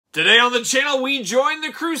Today on the channel, we join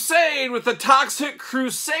the crusade with the Toxic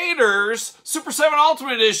Crusaders Super 7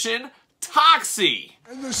 Ultimate Edition, Toxie.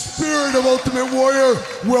 And the spirit of Ultimate Warrior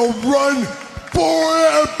will run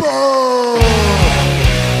forever!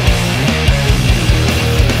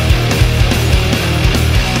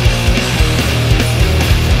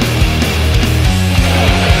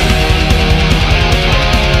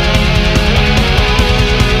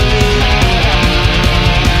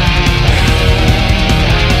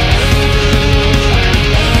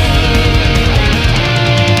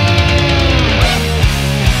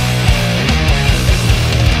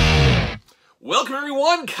 Welcome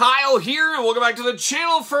everyone, Kyle here, and welcome back to the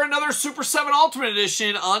channel for another Super 7 Ultimate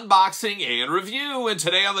Edition unboxing and review. And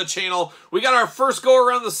today on the channel, we got our first go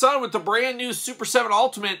around the sun with the brand new Super 7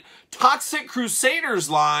 Ultimate Toxic Crusaders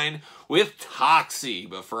line with Toxie.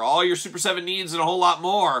 But for all your Super 7 needs and a whole lot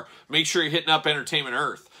more, make sure you're hitting up Entertainment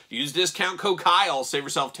Earth. Use discount code Kyle, save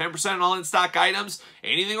yourself 10% on all in-stock items.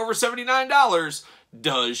 Anything over $79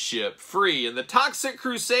 does ship free. And the Toxic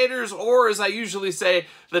Crusaders, or as I usually say,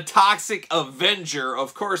 the Toxic Avenger.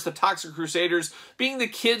 Of course, the Toxic Crusaders being the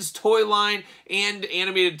kids' toy line and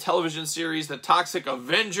animated television series, the Toxic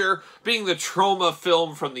Avenger being the trauma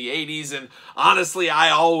film from the 80s. And honestly, I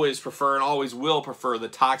always prefer and always will prefer the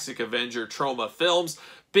Toxic Avenger trauma films.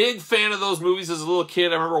 Big fan of those movies as a little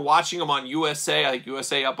kid. I remember watching them on USA, like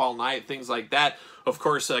USA Up All Night, things like that. Of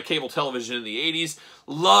course, cable television in the 80s.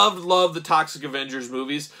 Loved the Toxic Avengers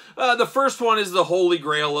movies. The first one is the holy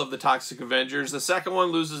grail of the Toxic Avengers. The second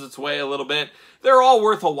one loses its way a little bit. They're all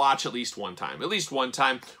worth a watch at least one time. At least one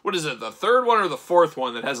time. What is it, the third one or the fourth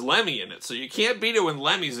one that has Lemmy in it? So you can't beat it when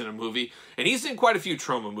Lemmy's in a movie. And he's in quite a few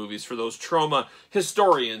trauma movies for those trauma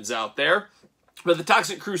historians out there. But the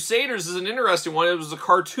Toxic Crusaders is an interesting one. It was a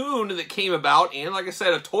cartoon that came about, and like I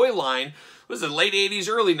said, a toy line. Was it late 80s,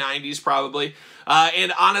 early 90s probably.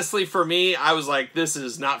 And honestly, for me, I was like, this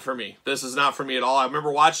is not for me. This is not for me at all. I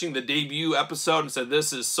remember watching the debut episode and said,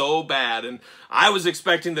 this is so bad. And I was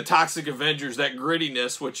expecting the Toxic Avengers, that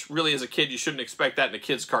grittiness, which really as a kid, you shouldn't expect that in a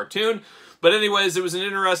kid's cartoon. But anyways, it was an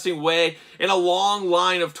interesting way and a long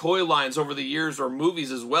line of toy lines over the years, or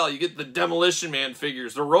movies as well. You get the Demolition Man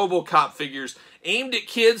figures, the RoboCop figures, aimed at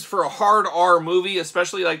kids for a hard R movie,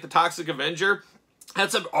 especially like the Toxic Avenger.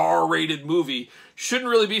 That's an R-rated movie. Shouldn't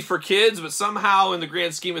really be for kids, but somehow in the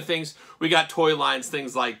grand scheme of things, we got toy lines,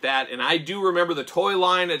 things like that. And I do remember the toy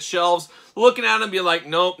line at shelves, looking at them and being like,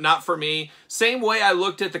 nope, not for me. Same way I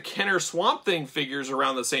looked at the Kenner Swamp Thing figures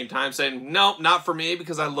around the same time, saying, nope, not for me,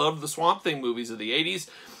 because I loved the Swamp Thing movies of the 80s.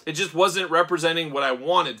 It just wasn't representing what I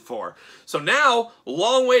wanted for. So now,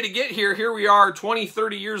 long way to get here. Here we are 20,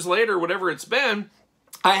 30 years later, whatever it's been.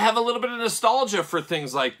 I have a little bit of nostalgia for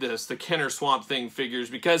things like this, the Kenner Swamp Thing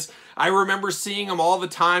figures, because I remember seeing them all the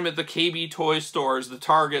time at the KB toy stores, the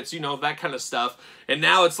Targets, you know, that kind of stuff. And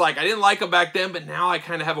now it's like, I didn't like them back then, but now I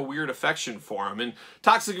kind of have a weird affection for them. And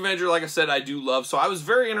Toxic Avenger, like I said, I do love. So I was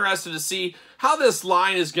very interested to see how this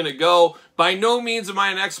line is going to go. By no means am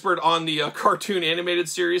I an expert on the cartoon animated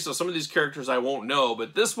series, so some of these characters I won't know.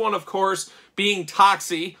 But this one, of course, being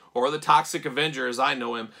Toxie, or the Toxic Avenger as I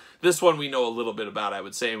know him, this one we know a little bit about, I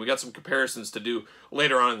would say, and we got some comparisons to do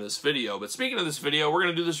later on in this video. But speaking of this video, we're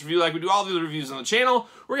going to do this review like we do all the other reviews on the channel.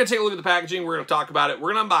 We're going to take a look at the packaging, we're going to talk about it,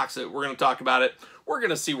 we're going to unbox it, we're going to talk about it, we're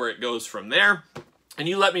going to see where it goes from there. And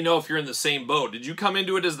you let me know if you're in the same boat. Did you come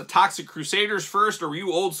into it as the Toxic Crusaders first, or were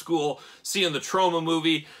you old school, seeing the trauma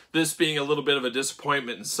movie, this being a little bit of a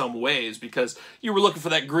disappointment in some ways, because you were looking for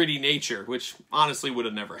that gritty nature, which honestly would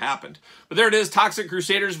have never happened. But there it is, Toxic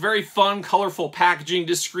Crusaders, very fun, colorful packaging,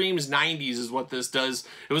 just screams 90s is what this does.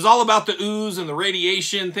 It was all about the ooze and the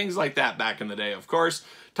radiation, things like that back in the day, of course.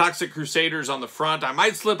 Toxic Crusaders on the front. I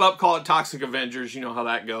might slip up, call it Toxic Avengers, you know how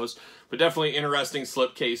that goes. But definitely interesting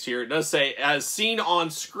slip case here. It does say, as seen on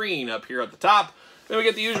screen up here at the top. Then we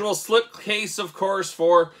get the usual slip case, of course,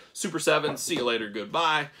 for Super 7. See you later,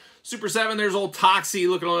 goodbye. Super 7, there's old Toxie,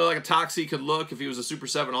 looking only like a Toxie could look if he was a Super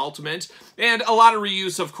 7 Ultimate. And a lot of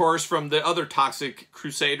reuse, of course, from the other Toxic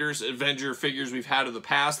Crusaders Avenger figures we've had in the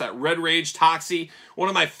past. That Red Rage Toxie, one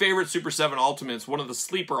of my favorite Super 7 Ultimates, one of the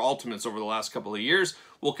sleeper Ultimates over the last couple of years.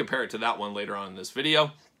 We'll compare it to that one later on in this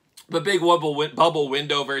video. The big bubble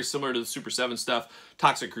window, very similar to the Super 7 stuff.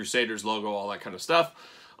 Toxic Crusaders logo, all that kind of stuff.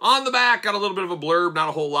 On the back, got a little bit of a blurb, not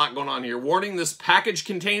a whole lot going on here. Warning, this package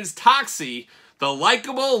contains Toxie, the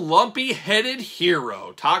likable, lumpy-headed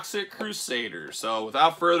hero. Toxic Crusaders. So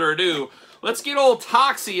without further ado, let's get old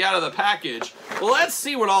Toxie out of the package. Well, let's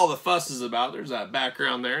see what all the fuss is about. There's that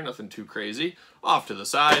background there, nothing too crazy. Off to the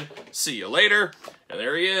side. See you later. And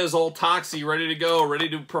there he is, old Toxie, ready to go, ready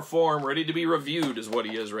to perform, ready to be reviewed is what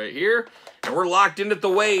he is right here. And we're locked in at the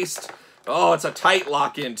waist. Oh, it's a tight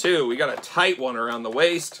lock-in, too. We got a tight one around the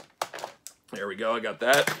waist. There we go. I got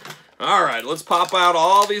that. All right, let's pop out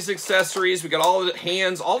all these accessories. We got all the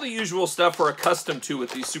hands, all the usual stuff we're accustomed to with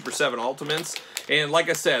these Super 7 Ultimates. And like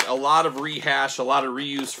I said, a lot of rehash, a lot of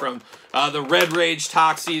reuse from the Red Rage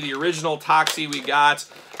Toxie, the original Toxie we got.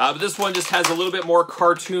 But this one just has a little bit more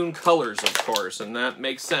cartoon colors, of course, and that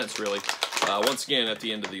makes sense, really. Once again, at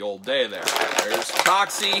the end of the old day there. There's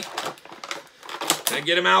Toxie. Can I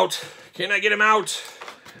get him out? Can I get him out?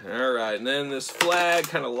 All right, and then this flag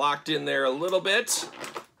kind of locked in there a little bit.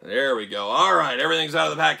 There we go. All right, everything's out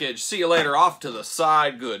of the package. See you later. Off to the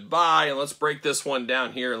side. Goodbye. And let's break this one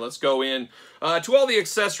down here, and let's go in to all the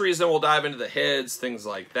accessories, then we'll dive into the heads, things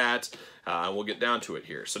like that. We'll get down to it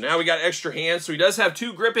here. So now we got extra hands. So he does have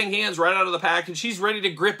 2 gripping hands right out of the package. He's ready to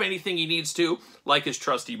grip anything he needs to, like his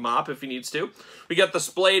trusty mop if he needs to. We got the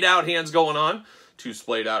splayed out hands going on. 2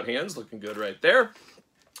 splayed out hands, looking good right there.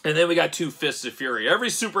 And then we got 2 Fists of Fury. Every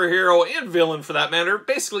superhero and villain, for that matter,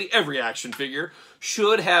 basically every action figure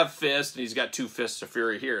should have fists, and he's got 2 Fists of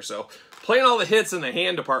Fury here. So playing all the hits in the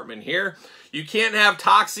hand department here. You can't have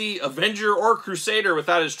Toxie, Avenger, or Crusader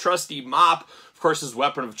without his trusty mop. Of course, his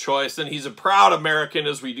weapon of choice. Then he's a proud American,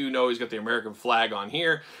 as we do know. He's got the American flag on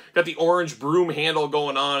here. Got the orange broom handle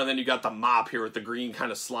going on, and then you got the mop here with the green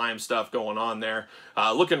kind of slime stuff going on there.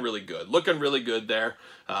 Looking really good. Looking really good there.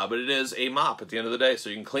 But it is a mop at the end of the day, so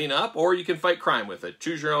you can clean up or you can fight crime with it.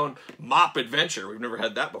 Choose your own mop adventure. We've never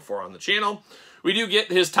had that before on the channel. We do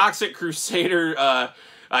get his Toxic Crusader,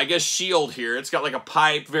 I guess, shield here. It's got like a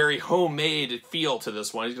pipe, very homemade feel to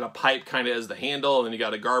this one. He's got a pipe kind of as the handle, and then you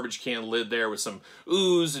got a garbage can lid there with some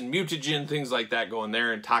ooze and mutagen, things like that going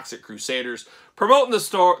there, and Toxic Crusaders. Promoting the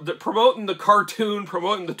store, promoting the cartoon,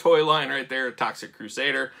 promoting the toy line right there. Toxic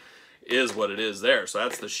Crusader is what it is there. So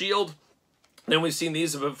that's the shield. Then we've seen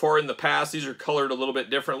these before in the past. These are colored a little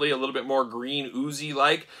bit differently, a little bit more green,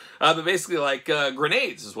 oozy-like. But basically like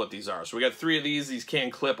grenades is what these are. So we got 3 of these. These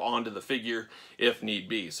can clip onto the figure if need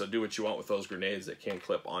be. So do what you want with those grenades that can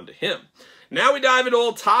clip onto him. Now we dive into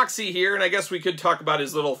old Toxie here, and I guess we could talk about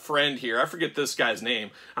his little friend here. I forget this guy's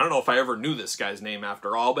name. I don't know if I ever knew this guy's name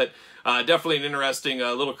after all, but definitely an interesting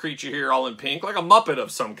little creature here, all in pink, like a Muppet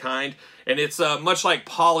of some kind. And it's much like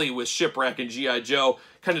Polly with Shipwreck and G.I. Joe,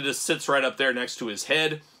 kind of just sits right up there next to his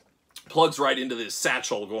head. Plugs right into this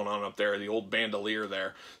satchel going on up there, the old bandolier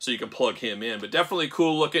there, so you can plug him in. But definitely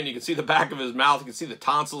cool looking. You can see the back of his mouth. You can see the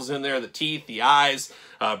tonsils in there, the teeth, the eyes.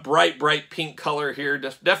 Bright, bright pink color here.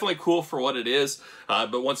 Definitely cool for what it is.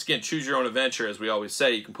 But once again, choose your own adventure, as we always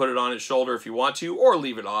say. You can put it on his shoulder if you want to, or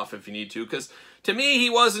leave it off if you need to, because to me, he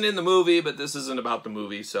wasn't in the movie, but this isn't about the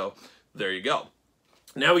movie, so there you go.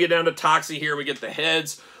 Now we get down to Toxie here. We get the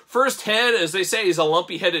heads. First head, as they say, he's a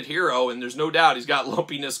lumpy-headed hero, and there's no doubt he's got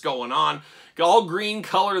lumpiness going on. Got all green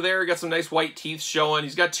color there. Got some nice white teeth showing.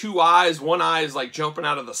 He's got 2 eyes. One eye is like jumping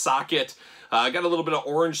out of the socket. Got a little bit of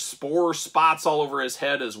orange spore spots all over his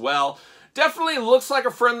head as well. Definitely looks like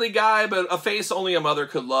a friendly guy, but a face only a mother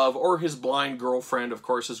could love, or his blind girlfriend. Of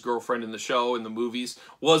course, his girlfriend in the show, in the movies,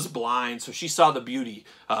 was blind, so she saw the beauty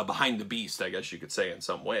behind the beast, I guess you could say in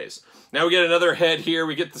some ways. Now we get another head here.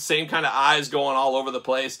 We get the same kind of eyes going all over the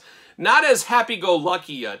place. Not as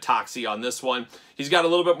happy-go-lucky Toxie on this one. He's got a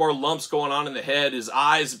little bit more lumps going on in the head. His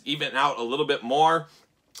eyes even out a little bit more.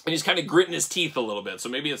 And he's kind of gritting his teeth a little bit. So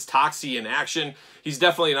maybe it's Toxie in action. He's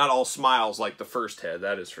definitely not all smiles like the first head,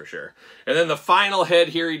 that is for sure. And then the final head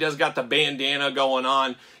here, he does got the bandana going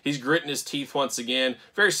on. He's gritting his teeth once again.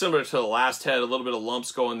 Very similar to the last head, a little bit of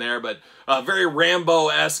lumps going there, but very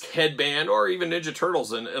Rambo-esque headband, or even Ninja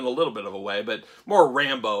Turtles in a little bit of a way, but more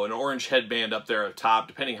Rambo, an orange headband up there at the top,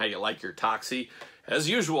 depending how you like your Toxie. As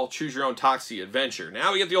usual, choose your own Toxie adventure.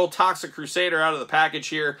 Now we get the old Toxic Crusader out of the package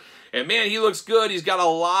here. And man, he looks good. He's got a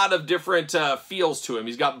lot of different feels to him.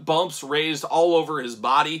 He's got bumps raised all over his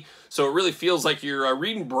body. So it really feels like you're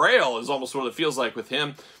reading Braille is almost what it feels like with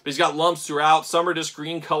him. But he's got lumps throughout. Some are just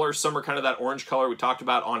green color. Some are kind of that orange color we talked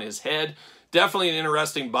about on his head. Definitely an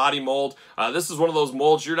interesting body mold. This is one of those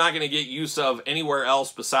molds you're not going to get use of anywhere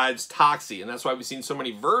else besides Toxie. And that's why we've seen so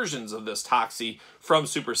many versions of this Toxie from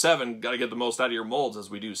Super 7. Got to get the most out of your molds, as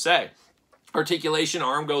we do say. Articulation,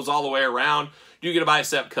 arm goes all the way around. Do get a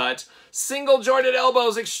bicep cut. Single jointed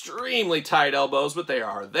elbows, extremely tight elbows, but they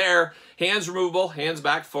are there. Hands removable, hands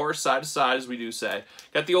back, forth, side to side, as we do say.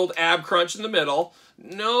 Got the old ab crunch in the middle.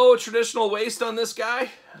 No traditional waist on this guy,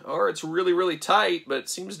 or it's really, really tight, but it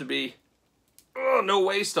seems to be no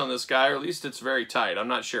waist on this guy, or at least it's very tight. I'm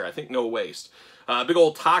not sure. I think no waist. Big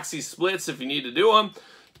old Toxie splits if you need to do them.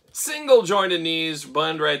 Single jointed knees,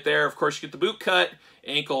 bund right there. Of course, you get the boot cut.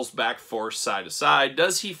 ankles back forced side to side.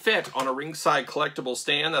 Does he fit on a ringside collectible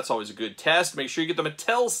stand? That's always a good test. Make sure you get the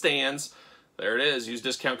Mattel stands. There it is. Use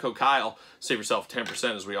discount code Kyle. Save yourself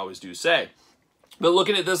 10%, as we always do say. But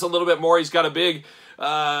looking at this a little bit more, he's got a big,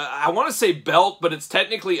 I want to say belt, but it's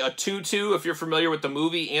technically a tutu. If you're familiar with the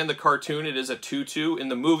movie and the cartoon, it is a tutu. In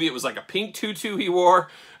the movie, it was like a pink tutu he wore.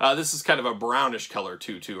 This is kind of a brownish color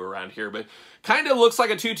tutu around here, but kind of looks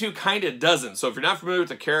like a tutu, kind of doesn't. So if you're not familiar with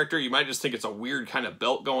the character, you might just think it's a weird kind of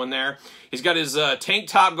belt going there. He's got his tank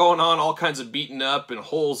top going on, all kinds of beaten up and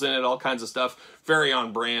holes in it, all kinds of stuff. Very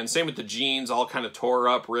on brand. Same with the jeans, all kind of tore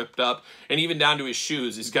up, ripped up, and even down to his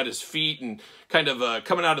shoes. He's got his feet and kind of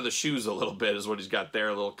coming out of the shoes a little bit is what he's got there,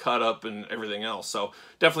 a little cut up and everything else. So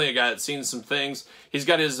definitely a guy that's seen some things. He's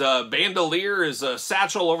got his bandolier, his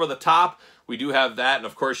satchel over the top. We do have that, and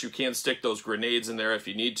of course you can stick those grenades in there if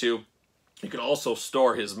you need to. You can also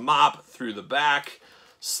store his mop through the back.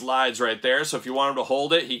 Slides right there, so if you want him to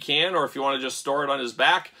hold it, he can, or if you want to just store it on his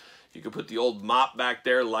back, you can put the old mop back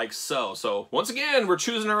there like so. So once again, we're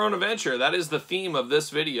choosing our own adventure. That is the theme of this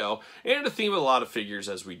video, and a theme of a lot of figures,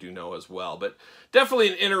 as we do know as well. But definitely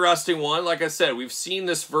an interesting one. Like I said, we've seen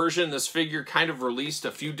this version, this figure kind of released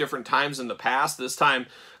a few different times in the past. This time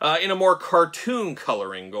in a more cartoon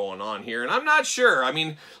coloring going on here. And I'm not sure. I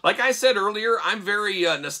mean, like I said earlier, I'm very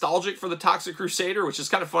nostalgic for the Toxic Crusader, which is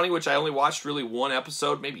kind of funny, which I only watched really one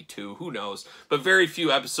episode, maybe two, who knows. But very few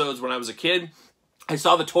episodes when I was a kid. I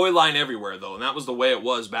saw the toy line everywhere, though, and that was the way it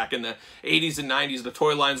was back in the 80s and 90s. The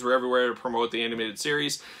toy lines were everywhere to promote the animated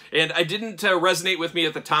series, and I didn't resonate with me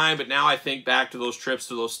at the time, but now I think back to those trips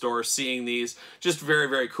to those stores, seeing these, just very,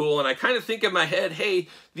 very cool, and I kind of think in my head, hey,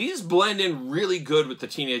 these blend in really good with the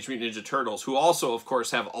Teenage Mutant Ninja Turtles, who also, of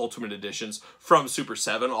course, have Ultimate Editions from Super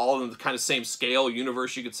 7, all in the kind of same scale,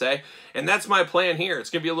 universe, you could say, and that's my plan here. It's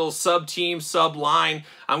going to be a little sub-team, sub-line.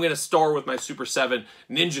 I'm going to store with my Super 7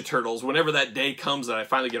 Ninja Turtles whenever that day comes that I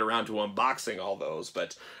finally get around to unboxing all those,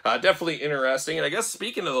 but definitely interesting. And I guess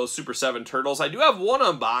speaking of those Super 7 Turtles, I do have one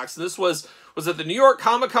unboxed. This was at the New York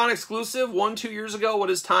Comic-Con exclusive 1-2 years ago.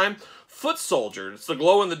 What is time? Foot Soldier. It's the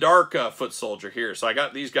glow-in-the-dark Foot Soldier here. So I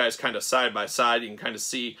got these guys kind of side by side. You can kind of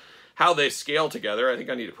see how they scale together. I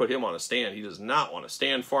think I need to put him on a stand. He does not want to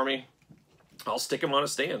stand for me. I'll stick him on a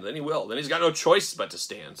stand, then he will. Then he's got no choice but to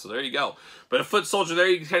stand, so there you go. But a Foot Soldier there,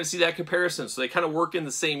 you can kind of see that comparison. So they kind of work in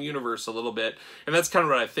the same universe a little bit, and that's kind of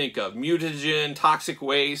what I think of. Mutagen, Toxic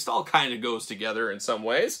Waste, all kind of goes together in some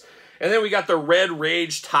ways. And then we got the Red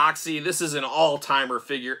Rage Toxie. This is an all-timer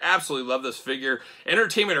figure. Absolutely love this figure.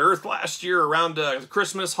 Entertainment Earth last year around the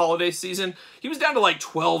Christmas holiday season, he was down to like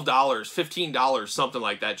 $12, $15, something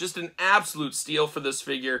like that. Just an absolute steal for this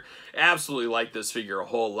figure. Absolutely like this figure a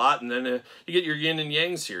whole lot. And then you get your yin and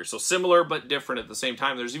yangs here. So similar but different at the same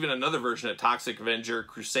time. There's even another version of Toxic Avenger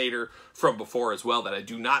Crusader from before as well that I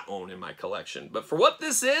do not own in my collection. But for what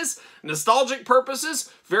this is, nostalgic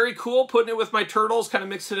purposes, very cool. Putting it with my Turtles, kind of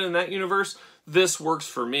mix it in that universe. This works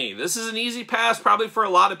for me. This is an easy pass probably for a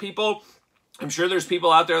lot of people. I'm sure there's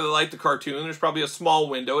people out there that like the cartoon. There's probably a small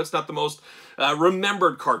window. It's not the most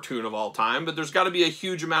remembered cartoon of all time, but there's got to be a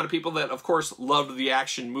huge amount of people that, of course, loved the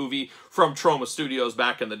action movie from Troma Studios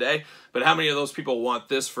back in the day. But how many of those people want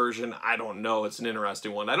this version? I don't know. It's an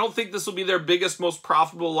interesting one. I don't think this will be their biggest, most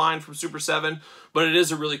profitable line from Super 7, but it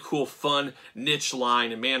is a really cool, fun, niche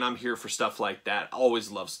line, and man, I'm here for stuff like that.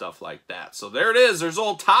 Always love stuff like that. So there it is. There's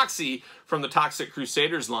old Toxie from the Toxic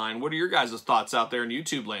Crusaders line. What are your guys' thoughts out there in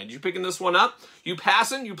YouTube land? You picking this one up? You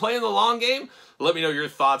passing? You playing the long game? Let me know your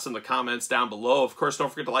thoughts in the comments down below. Of course, don't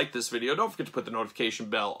forget to like this video. Don't forget to put the notification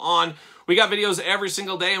bell on. We got videos every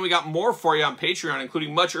single day, and we got more for you on Patreon,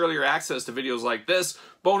 including much earlier access to videos like this,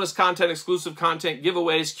 bonus content, exclusive content,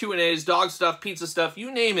 giveaways, Q&As, dog stuff, pizza stuff,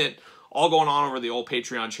 you name it, all going on over the old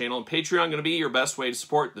Patreon channel. And Patreon going to be your best way to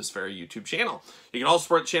support this very YouTube channel. You can also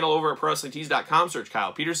support the channel over at ProWrestlingTees.com. Search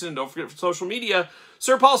Kyle Peterson. And don't forget for social media,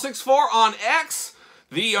 SirPaul64 on X,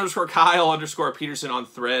 _Kyle_Peterson on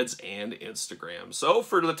Threads and Instagram. So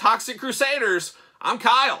for the Toxic Crusaders, I'm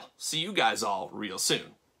Kyle. See you guys all real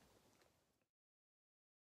soon.